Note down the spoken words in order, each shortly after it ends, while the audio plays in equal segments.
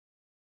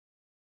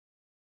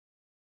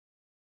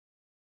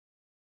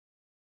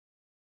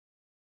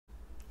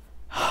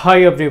Hi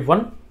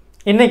everyone.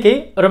 இன்னைக்கு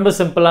ரொம்ப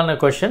சிம்பிளான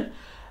क्वेश्चन.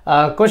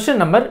 क्वेश्चन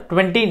நம்பர்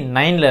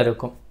 29 ல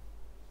இருக்கும்.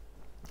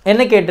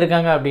 என்ன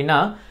கேட்டிருக்காங்க அப்படினா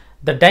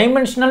the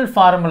dimensional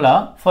formula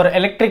for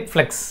electric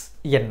flux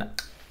என்ன?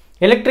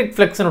 electric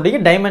flux னுடைய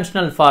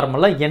dimensional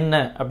formula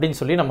என்ன அப்படினு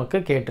சொல்லி நமக்கு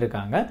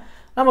கேட்டிருக்காங்க.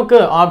 நமக்கு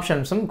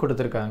ஆப்ஷன்ஸும்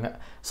கொடுத்திருக்காங்க.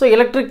 சோ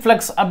electric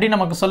flux அப்படி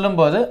நமக்கு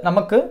சொல்லும்போது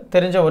நமக்கு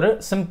தெரிஞ்ச ஒரு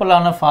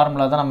சிம்பிளான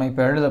ஃபார்முலா தான் நம்ம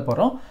இப்போ எழுத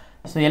போறோம்.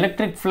 So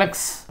electric flux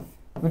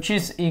which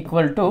is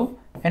equal to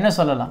என்ன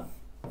சொல்லலாம்?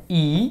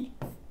 E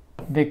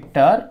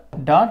vector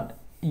dot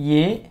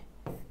A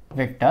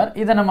vector.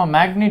 இதை நம்ம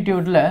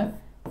magnitudeல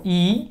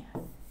E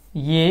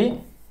A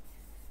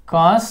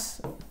cos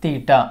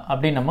theta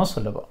அப்படி நம்ம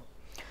சொல்லுவோம்.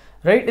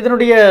 ரைட்,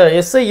 இதனுடைய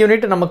SI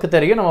யூனிட் நமக்கு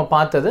தெரியும், நம்ம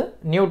பார்த்தது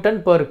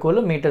Newton per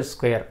coulomb metre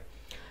square.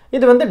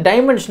 இது வந்து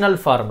dimensional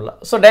formula.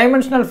 So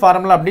dimensional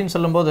formula அப்படின்னு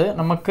சொல்லும்போது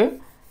நமக்கு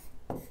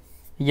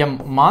m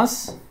mass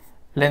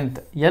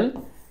length L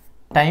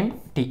time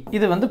T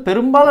இது வந்து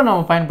பெரும்பாலும்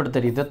நம்ம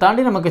பயன்படுத்துறது. இதை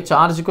தாண்டி நமக்கு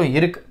சார்ஜுக்கும்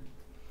இருக்கு,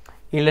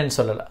 இல்லைன்னு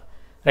சொல்லலை.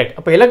 ரைட்,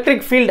 அப்போ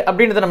எலக்ட்ரிக் ஃபீல்டு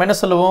அப்படின்றத நம்ம என்ன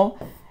சொல்லுவோம்?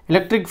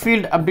 எலக்ட்ரிக்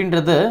ஃபீல்டு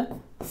அப்படின்றது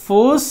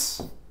ஃபோர்ஸ்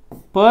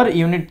பர்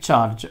யூனிட்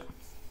சார்ஜ்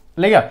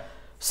இல்லையா?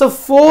 ஸோ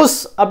ஃபோர்ஸ்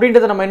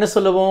அப்படின்றத நம்ம என்ன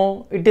சொல்லுவோம்?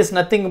 It is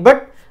nothing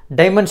but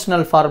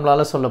dimensional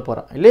ஃபார்முலாவில் சொல்ல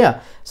போகிறோம் இல்லையா?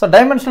 ஸோ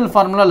டைமென்ஷனல்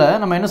ஃபார்முலாவில்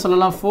நம்ம என்ன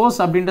சொல்லலாம்? ஃபோர்ஸ்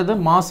அப்படின்றது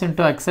mass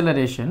into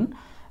acceleration.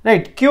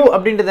 Right, Q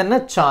அப்படின்றது என்ன?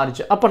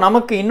 சார்ஜ். அப்போ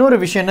நமக்கு இன்னொரு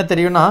விஷயம் என்ன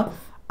தெரியும்னா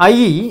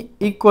I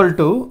equal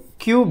to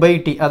Q by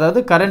T, அதாவது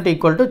current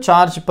equal to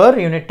charge per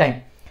unit time.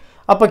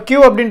 அப்போ Q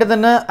அப்படின்றது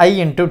என்ன? I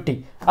into T.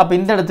 அப்போ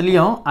இந்த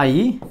இடத்துலையும் I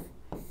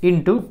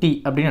into T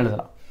அப்படின்னு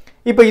எழுதலாம்.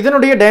 இப்போ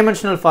இதனுடைய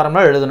டைமென்ஷனல்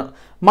ஃபார்முலா எழுதணும்.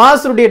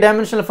 மாஸுடைய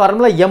டைமென்ஷனல்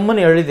ஃபார்முலா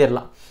எம்னு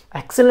எழுதிடலாம்.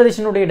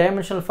 அக்சலரேஷனுடைய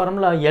dimensional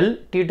formula L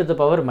T to the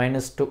power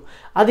 -2.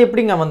 அது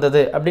எப்படிங்க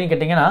வந்தது அப்படின்னு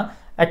கேட்டிங்கன்னா,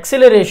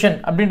 அக்சலரேஷன்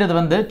அப்படின்றது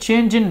வந்து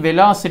change in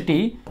velocity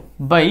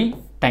by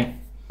time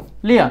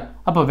இல்லையா?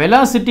 அப்போ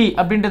வெலாசிட்டி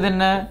அப்படின்றது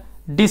என்ன?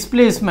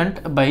 Displacement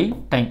by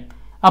time.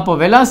 அப்போ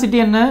வெலாசிட்டி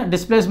என்ன?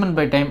 Displacement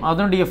by time.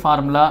 அதனுடைய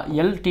formula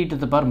L T to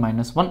the power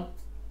 -1.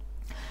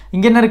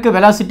 இங்கே என்ன இருக்குது?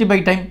 Velocity by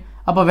time.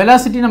 அப்போ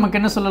வெலாசிட்டி நமக்கு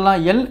என்ன சொல்லலாம்?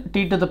 L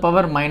T to the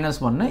power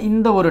 -1.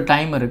 இந்த ஒரு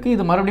டைம் இருக்குது,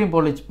 இது மறுபடியும்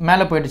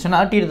மேலே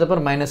போயிடுச்சுன்னா T to the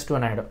power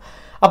 -2 ஆகிடும்.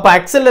 அப்போ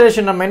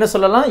அக்சலரேஷன் நம்ம என்ன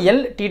சொல்லலாம்? L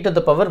T to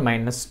the power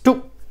 -2.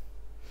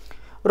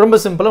 ரொம்ப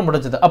சிம்பிளாக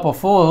முடிஞ்சது. அப்போ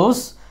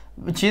force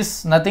which is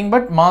nothing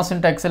but mass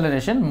into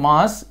acceleration,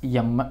 mass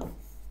m.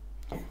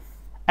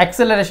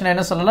 acceleration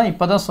என்ன சொல்லலாம்?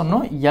 இப்போ தான்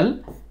சொன்னோம், L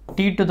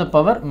T to the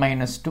power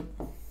 -2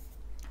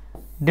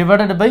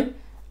 divided by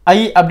I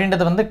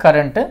அப்படின்றது வந்து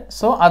current.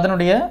 ஸோ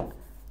அதனுடைய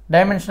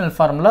டைமென்ஷனல்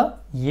ஃபார்முலா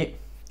A.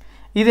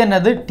 இது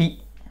என்னது? T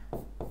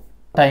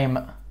time.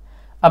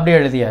 அப்படி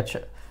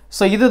எழுதியாச்சு.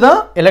 ஸோ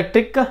இதுதான்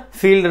எலக்ட்ரிக்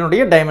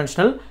ஃபீல்டினுடைய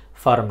டைமென்ஷனல்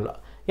ஃபார்முலா.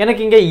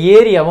 எனக்கு இங்கே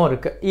ஏரியாவும்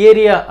இருக்குது.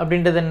 ஏரியா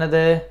அப்படின்றது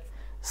என்னது?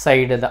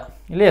 சைடு தான்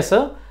இல்லையா? ஸோ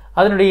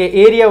அதனுடைய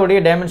ஏரியாவுடைய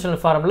டைமென்ஷனல்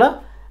ஃபார்முலா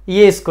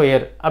A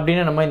ஸ்கொயர்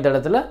அப்படின்னு நம்ம இந்த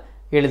இடத்துல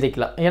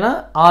எழுதிக்கலாம். ஏன்னா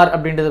R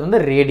அப்படின்றது வந்து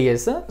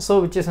radius, so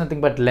which is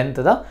nothing but length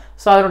தான்.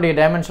 ஸோ அதனுடைய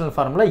டைமென்ஷனல்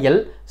ஃபார்முலா L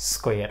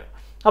ஸ்கொயர்.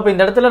 அப்போ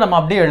இந்த இடத்துல நம்ம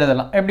அப்படியே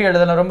எழுதலாம். எப்படி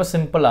எழுதலாம்? ரொம்ப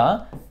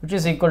சிம்பிளாக, which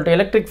is equal to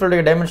electric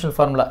ஃபீல்டுடைய dimensional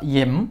formula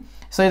M.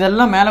 So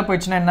இதெல்லாம் மேலே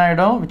போயிடுச்சுன்னா என்ன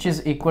ஆகிடும்? Which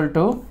is equal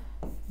to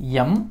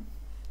M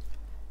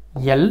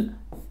L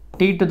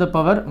T to the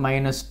power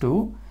 -2.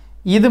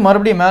 இது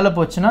மறுபடியும் மேலே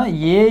போச்சுன்னா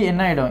A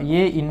என்ன ஆகிடும்?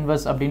 A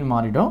இன்வர்ஸ் அப்படின்னு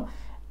மாறிடும்.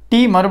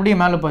 T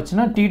மறுபடியும் மேலே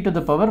போச்சுன்னா T to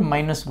the power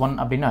 -1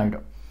 அப்படின்னு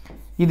ஆகிடும்.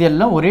 இது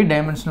எல்லாம் ஒரே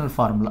டைமென்ஷனல்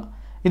ஃபார்முலா.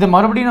 இதை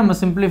மறுபடியும் நம்ம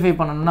சிம்பிளிஃபை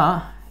பண்ணோம்னா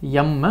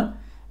M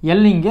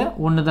L இங்கே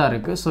ஒன்று தான்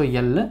இருக்குது. So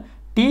L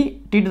T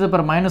to the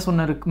power -1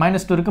 இருக்குது,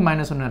 -2 இருக்குது,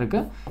 -1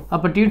 இருக்குது.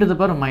 அப்போ T to the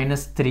power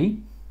 -3.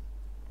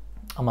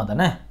 ஆமாம்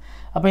தானே?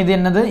 அப்போ இது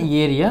என்னது?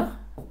 Area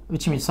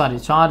which means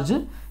charge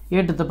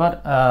A to the power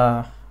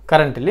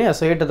current இல்லையா?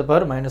 So A to the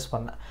power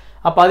 -1.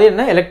 அப்போ அது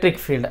என்ன?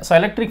 Electric field. So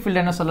electric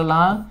field என்ன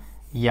சொல்லலாம்?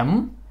 M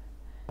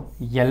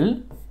L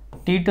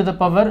T to the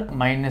power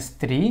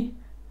 -3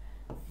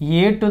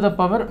 A to the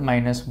power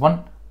 -1.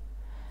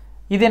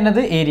 இது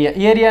என்னது? ஏரியா.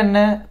 ஏரியா என்ன?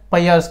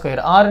 πr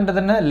square. ஆர்ன்றது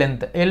என்ன?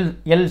 லென்த்.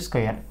 L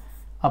square.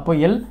 அப்போ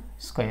L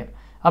ஸ்கொயர்.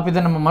 அப்போ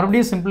இதை நம்ம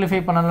மறுபடியும் சிம்பிளிஃபை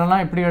பண்ணலன்னா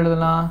எப்படி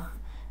எழுதலாம்?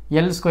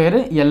 L ஸ்கொயரு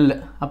L,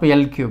 அப்போ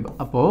L கியூப்.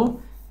 அப்போது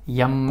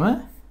M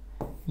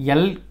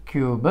L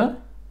cube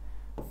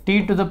T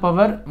to the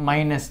power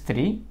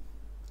 -3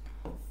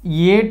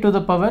 A to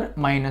the power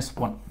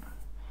 -1.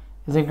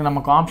 இதுக்கு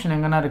நமக்கு ஆப்ஷன்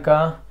எங்கன்னா இருக்கா?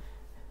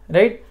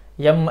 ரைட்,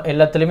 M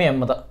எல்லாத்துலேயுமே M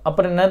தான்.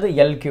 அப்புறம் என்னது?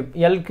 L cube.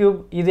 L கியூப்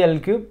இது L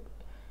கியூப்,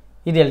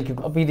 இது L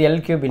கியூப். அப்போ இது L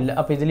கியூப் இல்லை,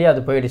 அப்போ இதுலேயே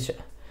அது போயிடுச்சு.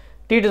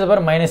 T to the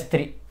power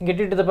 -3 இங்கே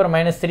T to the power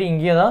 -3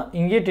 இங்கே தான்,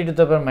 இங்கே T to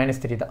the power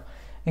 -3 தான்.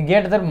 இங்கே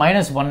A to the power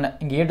 -1,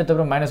 இங்கே A to the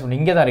power -1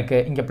 இங்கே தான்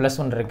இருக்குது, இங்கே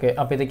 +1 இருக்குது.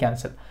 அப்போ இது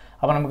கேன்சல்.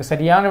 அப்போ நமக்கு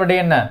சரியான விடை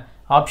என்ன?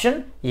 ஆப்ஷன்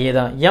A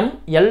தான். M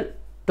L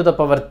to the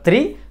power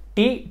 3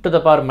 T to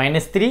the power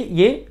 -3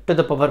 A to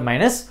the power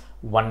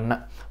 -1.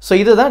 So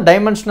இதுதான்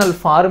dimensional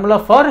formula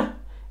for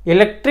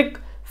electric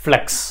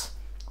flux.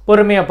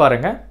 பொறுமையாக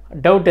பாருங்கள்.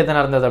 டவுட்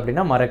எதனா இருந்தது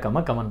அப்படின்னா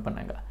மறக்காமல் கமெண்ட்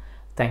பண்ணுங்கள்.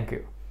 Thank you.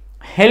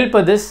 Help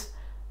this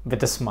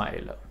with a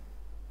smile.